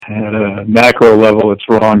at a macro level, it's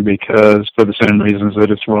wrong because for the same reasons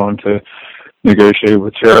that it's wrong to negotiate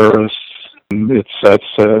with terrorists. It sets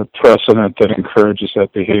a precedent that encourages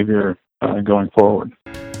that behavior going forward.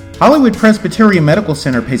 Hollywood Presbyterian Medical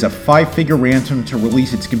Center pays a 5-figure ransom to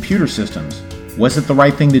release its computer systems. Was it the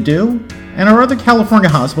right thing to do? And are other California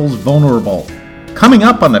hospitals vulnerable? Coming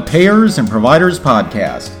up on the Payers and Providers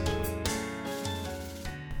podcast.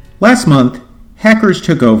 Last month, hackers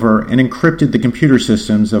took over and encrypted the computer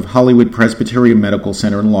systems of Hollywood Presbyterian Medical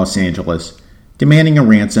Center in Los Angeles, demanding a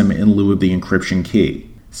ransom in lieu of the encryption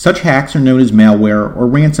key. Such hacks are known as malware or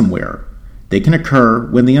ransomware. They can occur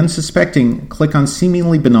when the unsuspecting click on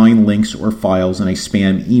seemingly benign links or files in a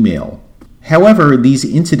spam email. However, these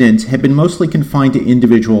incidents have been mostly confined to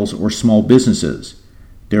individuals or small businesses.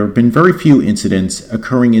 There have been very few incidents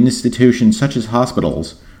occurring in institutions such as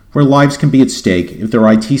hospitals, where lives can be at stake if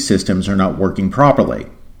their IT systems are not working properly.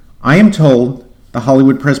 I am told the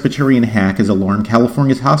Hollywood Presbyterian hack has alarmed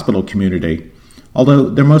California's hospital community, although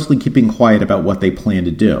they're mostly keeping quiet about what they plan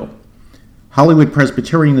to do. Hollywood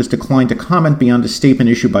Presbyterian has declined to comment beyond a statement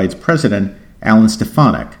issued by its president, Alan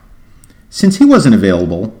Stefanik. Since he wasn't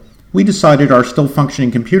available, we decided our still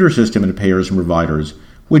functioning computer system at Payers and Providers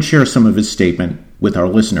would share some of his statement with our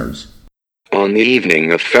listeners. On the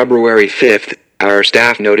evening of February 5th, our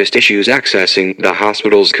staff noticed issues accessing the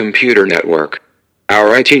hospital's computer network.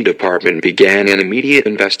 Our IT department began an immediate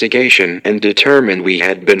investigation and determined we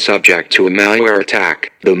had been subject to a malware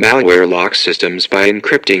attack. The malware locks systems by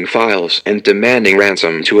encrypting files and demanding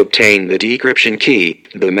ransom to obtain the decryption key.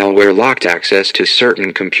 The malware locked access to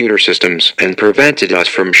certain computer systems and prevented us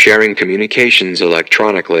from sharing communications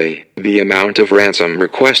electronically. The amount of ransom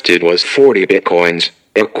requested was 40 bitcoins,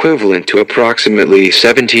 equivalent to approximately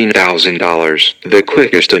 $17,000. The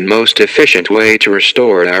quickest and most efficient way to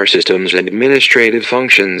restore our system's administrative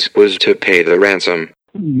functions was to pay the ransom.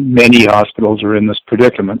 Many hospitals are in this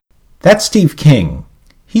predicament. That's Steve King.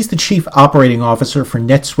 He's the Chief Operating Officer for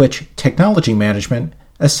NetSwitch Technology Management,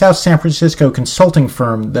 a South San Francisco consulting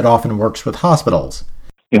firm that often works with hospitals.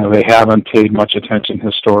 They haven't paid much attention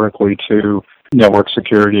historically to network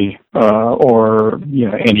security or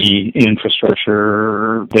any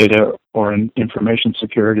infrastructure, data, or information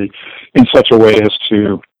security in such a way as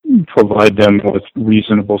to provide them with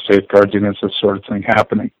reasonable safeguards against this sort of thing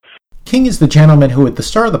happening. King is the gentleman who, at the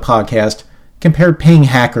start of the podcast, compared paying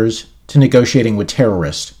hackers to negotiating with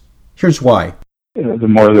terrorists. Here's why. The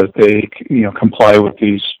more that they comply with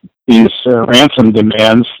these ransom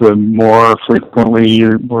demands, the more frequently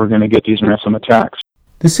we're going to get these ransom attacks.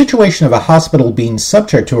 The situation of a hospital being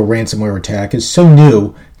subject to a ransomware attack is so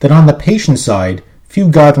new that on the patient side, few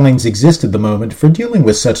guidelines exist at the moment for dealing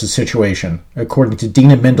with such a situation, according to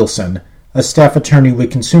Dina Mendelson, a staff attorney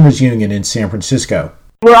with Consumers Union in San Francisco.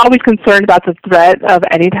 We're always concerned about the threat of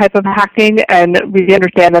any type of hacking, and we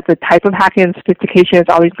understand that the type of hacking and sophistication is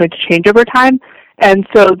always going to change over time. And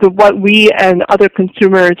so what we and other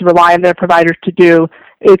consumers rely on their providers to do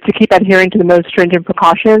is to keep adhering to the most stringent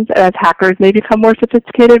precautions. And as hackers may become more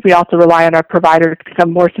sophisticated, we also rely on our providers to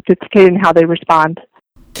become more sophisticated in how they respond.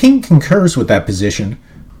 King concurs with that position,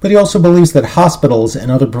 but he also believes that hospitals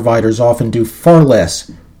and other providers often do far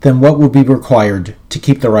less than what would be required to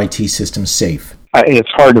keep their IT systems safe. It's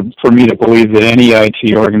hard for me to believe that any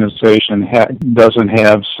IT organization doesn't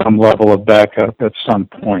have some level of backup at some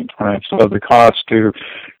point, right? So the cost to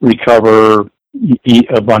recover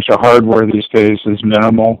a bunch of hardware these days is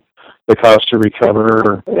minimal. The cost to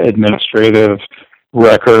recover administrative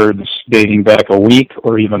records dating back a week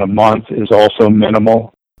or even a month is also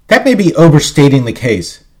minimal. That may be overstating the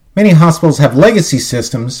case. Many hospitals have legacy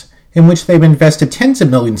systems in which they've invested tens of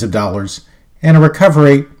millions of dollars, and a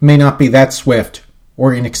recovery may not be that swift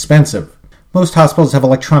or inexpensive. Most hospitals have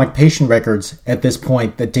electronic patient records at this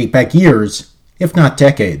point that date back years, if not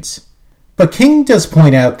decades. But King does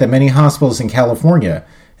point out that many hospitals in California,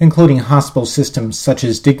 including hospital systems such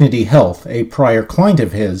as Dignity Health, a prior client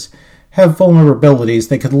of his, have vulnerabilities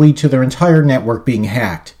that could lead to their entire network being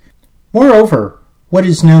hacked. Moreover, what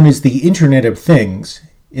is known as the Internet of Things,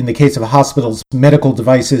 in the case of hospitals' medical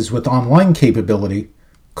devices with online capability,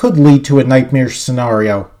 could lead to a nightmare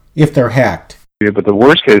scenario if they're hacked. But the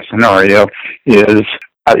worst case scenario is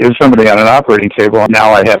somebody on an operating table.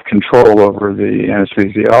 Now I have control over the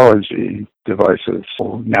anesthesiology devices.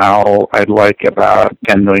 So now I'd like about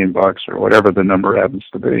 $10 million or whatever the number happens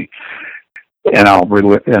to be, and I'll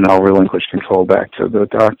relinquish control back to the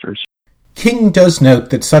doctors. King does note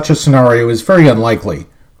that such a scenario is very unlikely,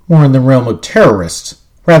 more in the realm of terrorists,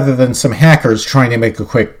 rather than some hackers trying to make a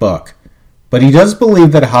quick buck. But he does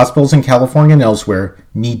believe that hospitals in California and elsewhere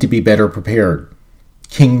need to be better prepared.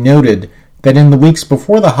 King noted that in the weeks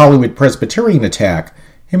before the Hollywood Presbyterian attack,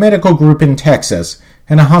 a medical group in Texas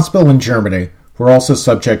and a hospital in Germany were also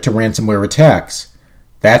subject to ransomware attacks.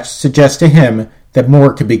 That suggests to him that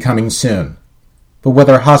more could be coming soon. But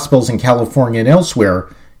whether hospitals in California and elsewhere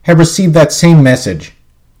have received that same message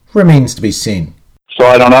remains to be seen. So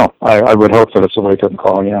I don't know. I would hope that it's a wake-up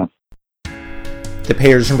call, yeah. The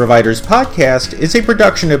Payers and Providers podcast is a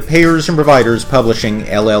production of Payers and Providers Publishing,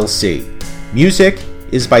 LLC. Music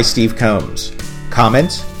is by Steve Combs.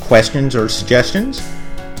 Comments, questions, or suggestions?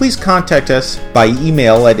 Please contact us by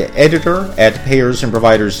email at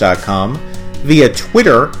editor@payersandproviders.com, via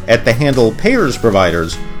Twitter at the handle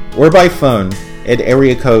PayersProviders, or by phone at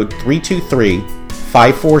area code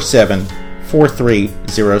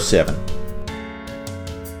 323-547-4307.